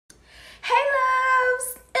Hey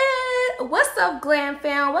loves, what's up glam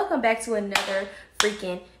fam? Welcome back to another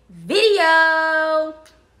freaking video.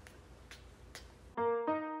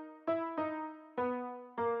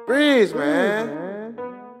 Breeze, man.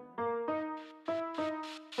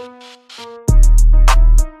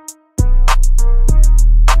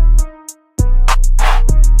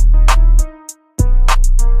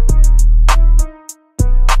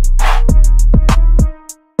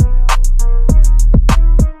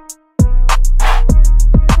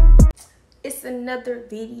 It's another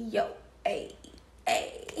video,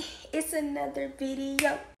 it's another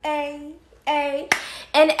video, and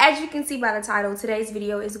as you can see by the title, today's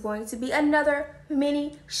video is going to be another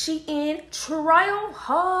mini SHEIN try-on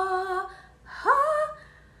haul.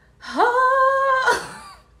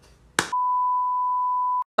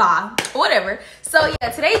 Whatever. So yeah,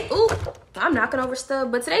 today's I'm knocking over stuff,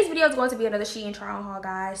 but today's video is going to be another SHEIN try-on haul,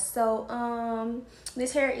 guys. So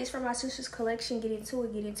this hair is from my sister's collection. Get into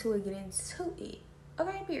it.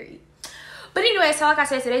 Okay, period. But anyway, so like I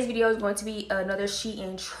said, today's video is going to be another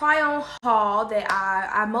SHEIN try-on haul that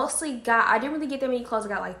I mostly got. I didn't really get that many clothes. I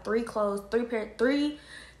got like three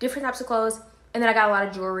different types of clothes, and then I got a lot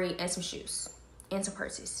of jewelry and some shoes and some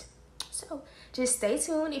purses. So just stay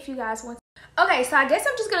tuned if you guys want. Okay, so I guess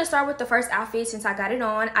I'm just gonna start with the first outfit since I got it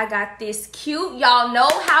on. I got this cute, y'all know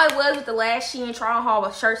how it was with the last SHEIN try-on haul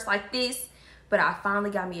with shirts like this, but I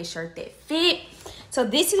finally got me a shirt that fit. So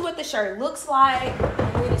this is what the shirt looks like.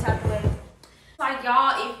 Like,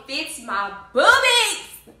 y'all, it fits my boobies.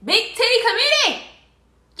 Big titty community.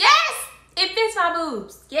 Yes, it fits my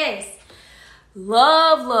boobs. Yes.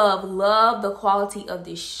 Love the quality of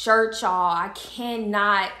this shirt, y'all. I can't. And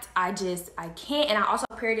I also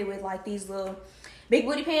paired it with like these little big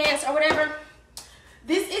booty pants or whatever.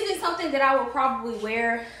 This isn't something that I will probably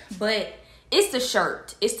wear, but it's the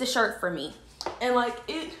shirt. It's the shirt for me. And like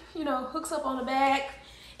it, you know, hooks up on the back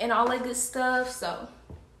and all that good stuff. So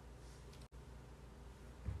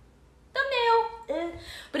thumbnail.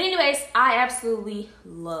 But anyways, I absolutely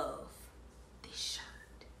love this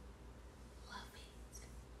shirt. Love it.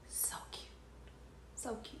 So cute.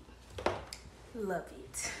 So cute. Love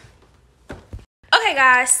it. Okay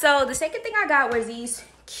guys, so the second thing I got was these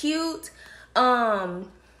cute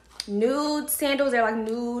nude sandals. They're like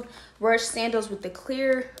nude rush sandals with the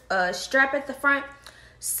clear strap at the front.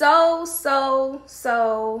 So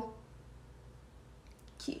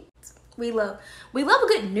cute. We love a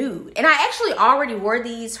good nude. And I actually already wore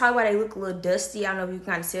these. Probably why they look a little dusty. I don't know if you can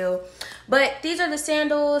kind of tell. But these are the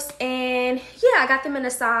sandals. And yeah, I got them in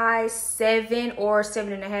a size 7 or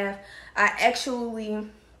 7.5. I actually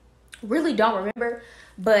really don't remember.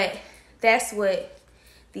 But that's what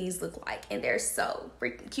these look like. And they're so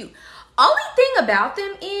freaking cute. Only thing about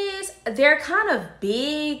them is they're kind of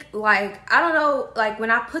big. Like, I don't know. Like,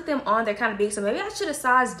 when I put them on, they're kind of big. So maybe I should have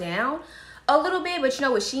sized down a little bit, but you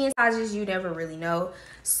know, with SHEIN sizes, you never really know.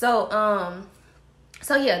 So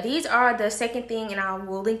yeah, these are the second thing, and I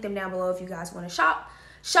will link them down below if you guys want to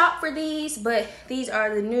shop for these. But these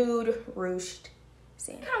are the nude ruched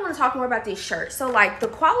sandals. I want to talk more about this shirt. So like the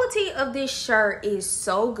quality of this shirt is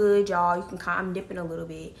so good, y'all. You can I'm dipping a little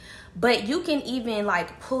bit, but you can even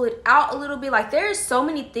like pull it out a little bit. Like there's so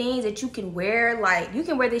many things that you can wear. Like you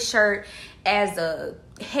can wear this shirt as a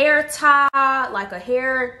hair tie, like a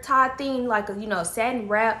hair tie thing, like a, you know, satin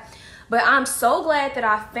wrap. But I'm so glad that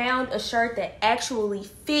I found a shirt that actually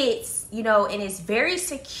fits, you know, and is very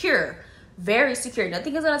secure.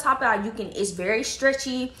 Nothing is gonna top it out. It's very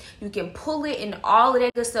stretchy. You can pull it and all of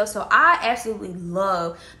that good stuff. So I absolutely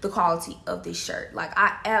love the quality of this shirt. Like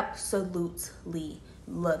I absolutely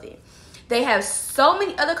love it. They have so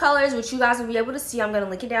many other colors, which you guys will be able to see. I'm going to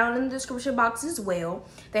link it down in the description box as well.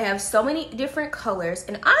 They have so many different colors.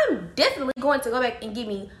 And I'm definitely going to go back and give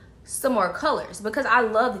me some more colors because I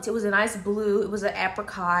loved it. It was a nice blue. It was an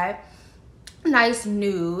apricot. Nice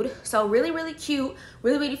nude. So really cute.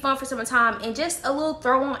 Really fun for summertime. And just a little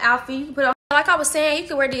throw-on outfit. You can put on. Like I was saying, you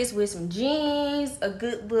can wear this with some jeans. A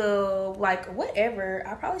good little, like, whatever.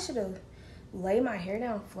 I probably should have laid my hair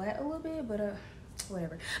down flat a little bit. But,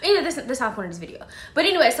 whatever. Anyway, that's not the point of this video. But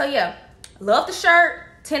anyway, so yeah, love the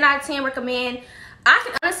shirt. 10 out of 10 recommend. I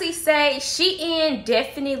can honestly say SHEIN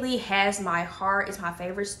definitely has my heart. It's my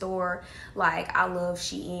favorite store. Like I love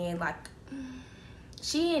SHEIN. Like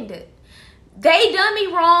SHEIN they done me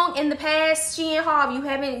wrong in the past SHEIN haul. If you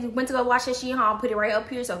haven't went to go watch that SHEIN haul, I'll put it right up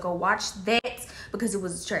here, so go watch that because it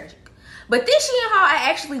was tragic. But this SHEIN haul, I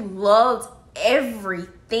actually loved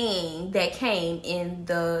everything that came in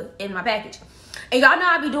my package. And y'all know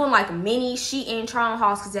I be doing like mini SHEIN try-on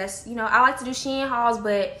hauls because that's, you know, I like to do SHEIN hauls,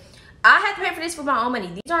 but I have to pay for this for my own money.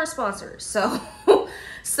 These aren't sponsors. So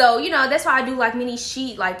So, you know, that's why I do like mini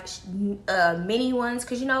sheet, like mini ones.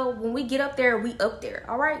 Because, you know, when we get up there, we up there.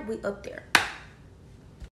 All right? We up there.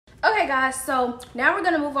 Okay, guys. So, now we're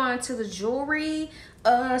going to move on to the jewelry.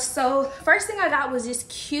 So, first thing I got was this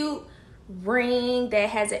cute ring that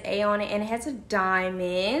has an A on it. And it has a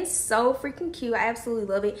diamond. So freaking cute. I absolutely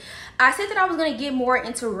love it. I said that I was going to get more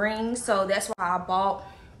into rings. So, that's why I bought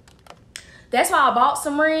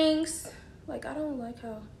some rings. Like, I don't like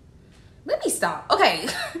how... Let me stop. Okay.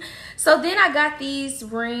 So then I got these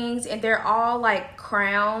rings and they're all like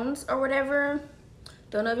crowns or whatever.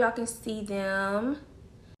 Don't know if y'all can see them,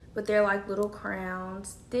 but they're like little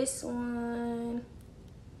crowns. This one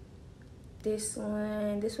is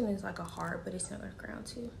like a heart, but it's not a crown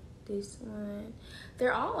too. This one.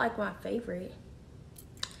 They're all like my favorite.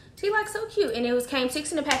 See, like so cute. And it came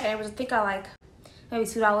 6 in the pack and it was, I think, like maybe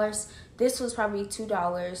 $2. This was probably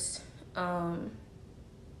 $2.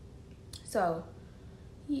 So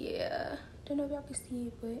yeah, don't know if y'all can see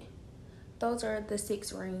it, but those are the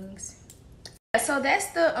 6 rings. So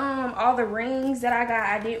that's the all the rings that I got.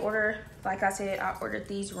 I did order, like I said, I ordered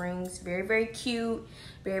these rings. Very, very cute,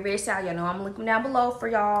 very, very style. Y'all know I'm linking down below for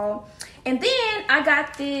y'all. And then I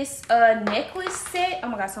got this necklace set. Oh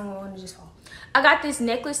my god, someone wanted to just fall. I got this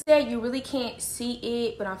necklace set. You really can't see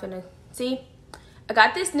it, but I'm finna see. I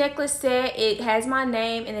got this necklace set. It has my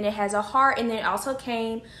name and then it has a heart, and then it also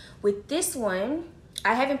came with this one.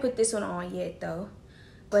 I haven't put this one on yet though,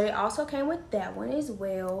 but it also came with that one as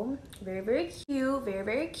well. Very, very cute. Very,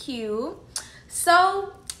 very cute.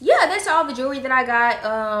 So yeah, that's all the jewelry that I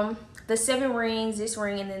got. The 7 rings, this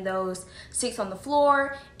ring, and then those 6 on the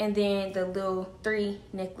floor, and then the little 3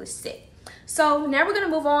 necklace set. So now we're gonna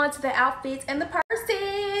move on to the outfits and the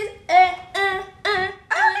purses.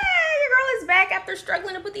 Back after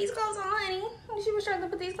struggling to put these clothes on, honey. She was struggling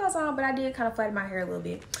to put these clothes on, but I did kind of flatten my hair a little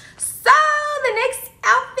bit. So the next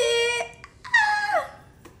outfit,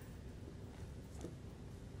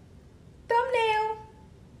 thumbnail.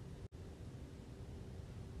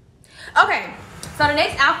 Okay, so the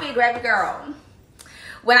next outfit, grab your girl.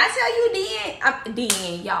 When I tell you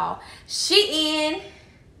DN, y'all, SHEIN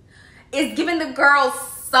is giving the girls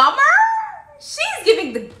summer. She's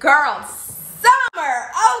giving the girls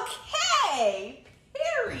summer. Okay,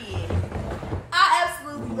 period. I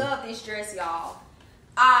absolutely love this dress, y'all.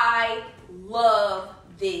 I love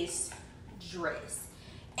this dress.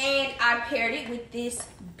 And I paired it with this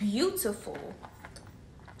beautiful,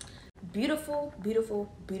 beautiful,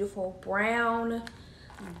 beautiful, beautiful brown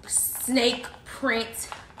snake print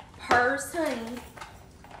purse, honey.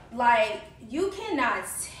 Like, you cannot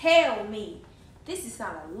tell me this is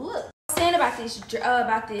not a look. Saying about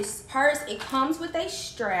this purse, it comes with a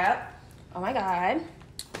strap. Oh my god,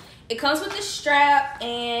 it comes with a strap,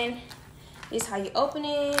 and this is how you open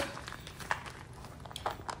it.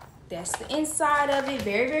 That's the inside of it.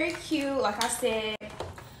 Very, very cute. Like I said,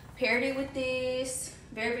 paired it with this.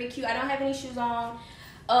 Very, very cute. I don't have any shoes on.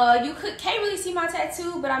 You can't really see my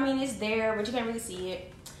tattoo, but I mean it's there, but you can't really see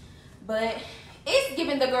it. But it's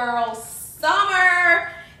giving the girls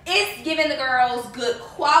summer. It's giving the girls good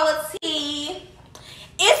quality.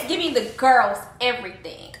 It's giving the girls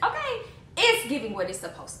everything. Okay? It's giving what it's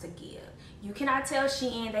supposed to give. You cannot tell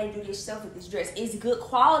SHEIN they do this stuff with this dress. It's good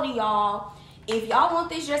quality, y'all. If y'all want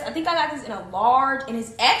this dress, I think I got this in a large, and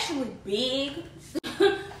it's actually big.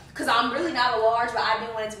 Because I'm really not a large, but I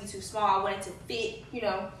didn't want it to be too small. I want it to fit, you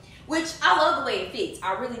know. Which, I love the way it fits.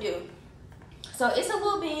 I really do. So, it's a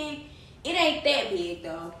little big. It ain't that big,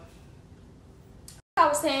 though. I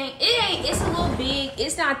was saying, it's a little big.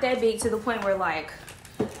 It's not that big to the point where, like,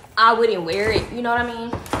 I wouldn't wear it. You know what I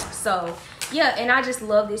mean? So, yeah. And I just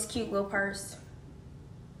love this cute little purse.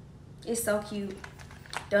 It's so cute.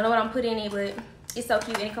 Don't know what I'm putting in it, but it's so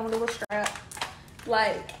cute. And it comes with a little strap.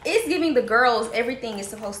 Like, it's giving the girls everything it's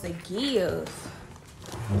supposed to give.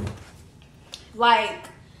 Like,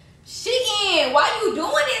 SHEIN, why you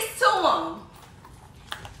doing this to them?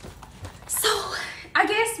 So, I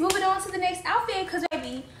guess moving on to the next outfit, because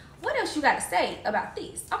baby, what else you got to say about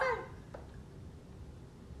this? Okay.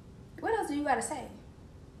 What else do you got to say?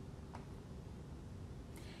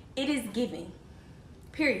 It is giving.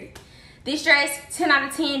 Period. This dress, 10 out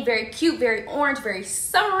of 10, very cute, very orange, very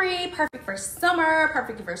summery, perfect for summer,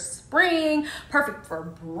 perfect for spring, perfect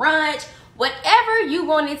for brunch. Whatever you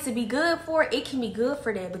want it to be good for, it can be good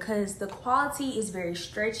for that because the quality is very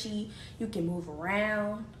stretchy. You can move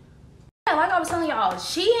around. Yeah, like I was telling y'all,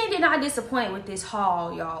 SHEIN did not disappoint with this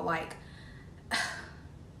haul, y'all. Like,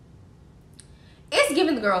 it's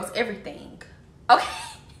giving the girls everything. Okay?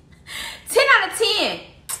 10 out of 10.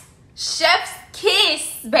 Chef's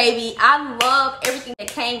kiss, baby. I love everything that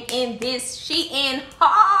came in this SHEIN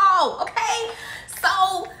haul, okay?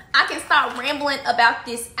 So I can stop rambling about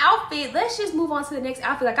this outfit. Let's just move on to the next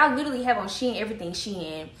outfit. Like, I literally have on SHEIN everything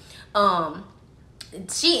SHEIN.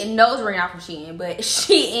 SHEIN nose ring, not from SHEIN, but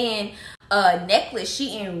SHEIN necklace,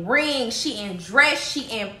 SHEIN ring, SHEIN dress,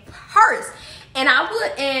 SHEIN purse.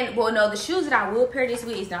 And well, no, the shoes that I will pair this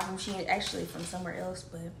with is not from SHEIN, actually from somewhere else,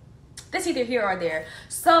 but that's either here or there.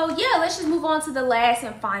 So yeah, let's just move on to the last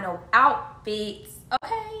and final outfits,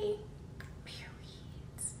 okay? Period.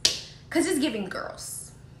 Cause it's giving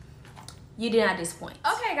girls. You did not disappoint.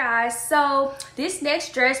 Okay, guys, so this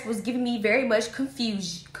next dress was giving me very much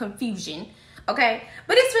confusion, okay?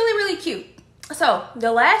 But it's really, really cute. So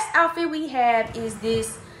the last outfit we have is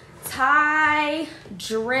this tie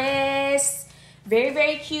dress. Very,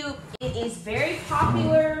 very cute. It is very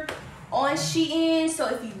popular on SHEIN, so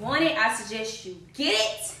if you want it, I suggest you get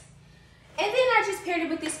it. And then I just paired it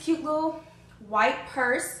with this cute little white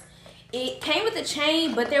purse. It came with a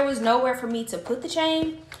chain, but there was nowhere for me to put the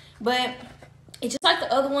chain. But it's just like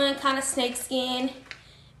the other one, kind of snakeskin.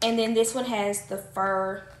 And then this one has the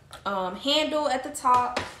fur handle at the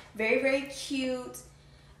top. Very, very cute.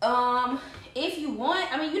 If you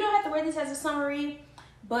want, I mean, you don't have to wear this as a summery,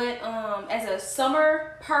 but as a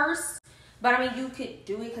summer purse. But I mean, you could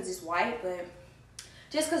do it because it's white, but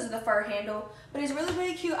just because of the fur handle. But it's really,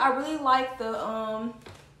 really cute. I really like the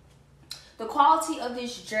quality of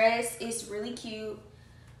this dress. It's really cute.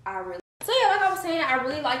 So yeah, like I was saying, I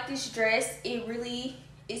really like this dress. It really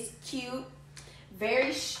is cute.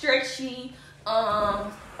 Very stretchy.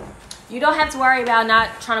 You don't have to worry about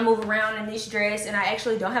not trying to move around in this dress. And I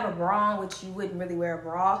actually don't have a bra on, which you wouldn't really wear a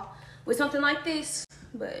bra with something like this.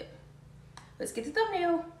 But let's get the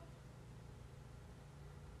thumbnail.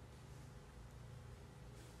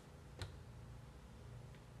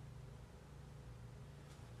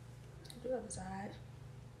 Do other side.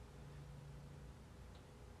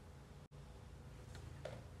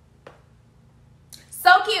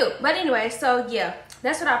 So cute. But anyway, so yeah,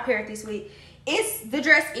 that's what I paired this with. The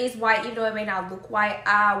dress is white, even though it may not look white.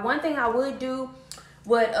 One thing I would do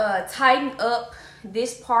would tighten up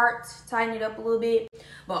this part, tighten it up a little bit.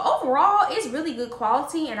 But overall, it's really good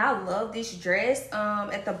quality, and I love this dress.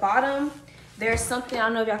 At the bottom, there's something, I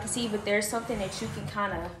don't know if y'all can see, but there's something that you can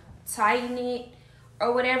kind of tighten it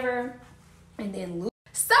or whatever, and then loop.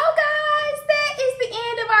 So guys, that is the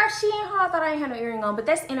end of our SHEIN haul. I thought I ain't had no earring on, but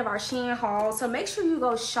that's the end of our SHEIN haul. So make sure you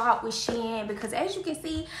go shop with SHEIN, because as you can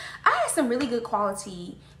see, I have some really good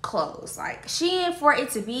quality clothes. Like SHEIN, for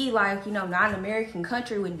it to be like, you know, not an American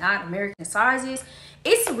country with not American sizes,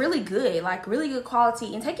 it's really good, like really good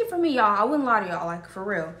quality. And take it from me, y'all, I wouldn't lie to y'all, like for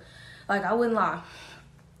real, like I wouldn't lie.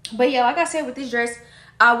 But yeah, like I said, with this dress,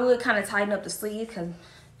 I would kind of tighten up the sleeves because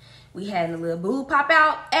we had a little boob pop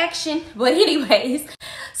out action. But anyways,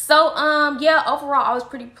 so yeah, overall I was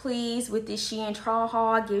pretty pleased with this SHEIN try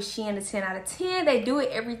haul. I give SHEIN a 10 out of 10. They do it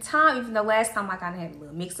every time, even though last time I kind of had a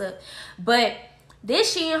little mix up. But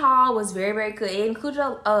this SHEIN haul was very, very good. It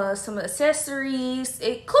included some accessories.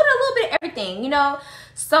 It included a little bit of everything, you know.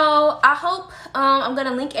 So I hope I'm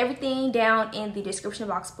gonna link everything down in the description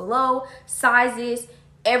box below. Sizes,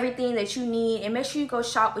 everything that you need, and make sure you go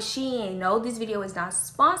shop with SHEIN. No, this video is not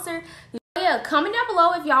sponsored. Yeah, comment down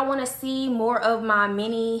below if y'all want to see more of my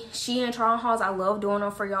mini SHEIN try on hauls. I love doing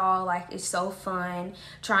them for y'all. Like, it's so fun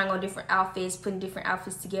trying on different outfits, putting different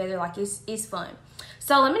outfits together. Like, it's fun.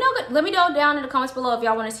 So let me know down in the comments below if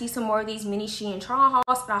y'all want to see some more of these mini SHEIN try on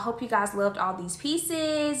hauls. But I hope you guys loved all these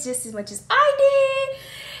pieces just as much as I did.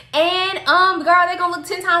 And girl, they're gonna look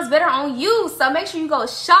 10 times better on you. So make sure you go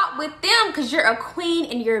shop with them, because you're a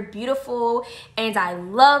queen and you're beautiful and I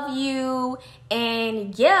love you.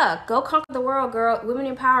 And yeah, go conquer the world, girl.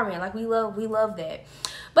 Women empowerment, like we love that.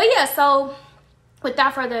 But yeah, so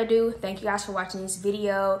without further ado, thank you guys for watching this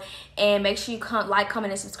video, and make sure you like,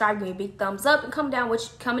 comment, and subscribe. Give me a big thumbs up, and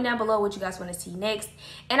comment down below what you guys want to see next.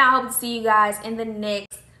 And I hope to see you guys in the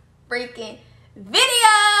next freaking video.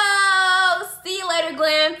 See you later,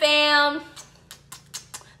 glam fam.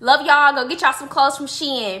 Love y'all. Go get y'all some clothes from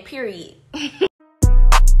SHEIN, period.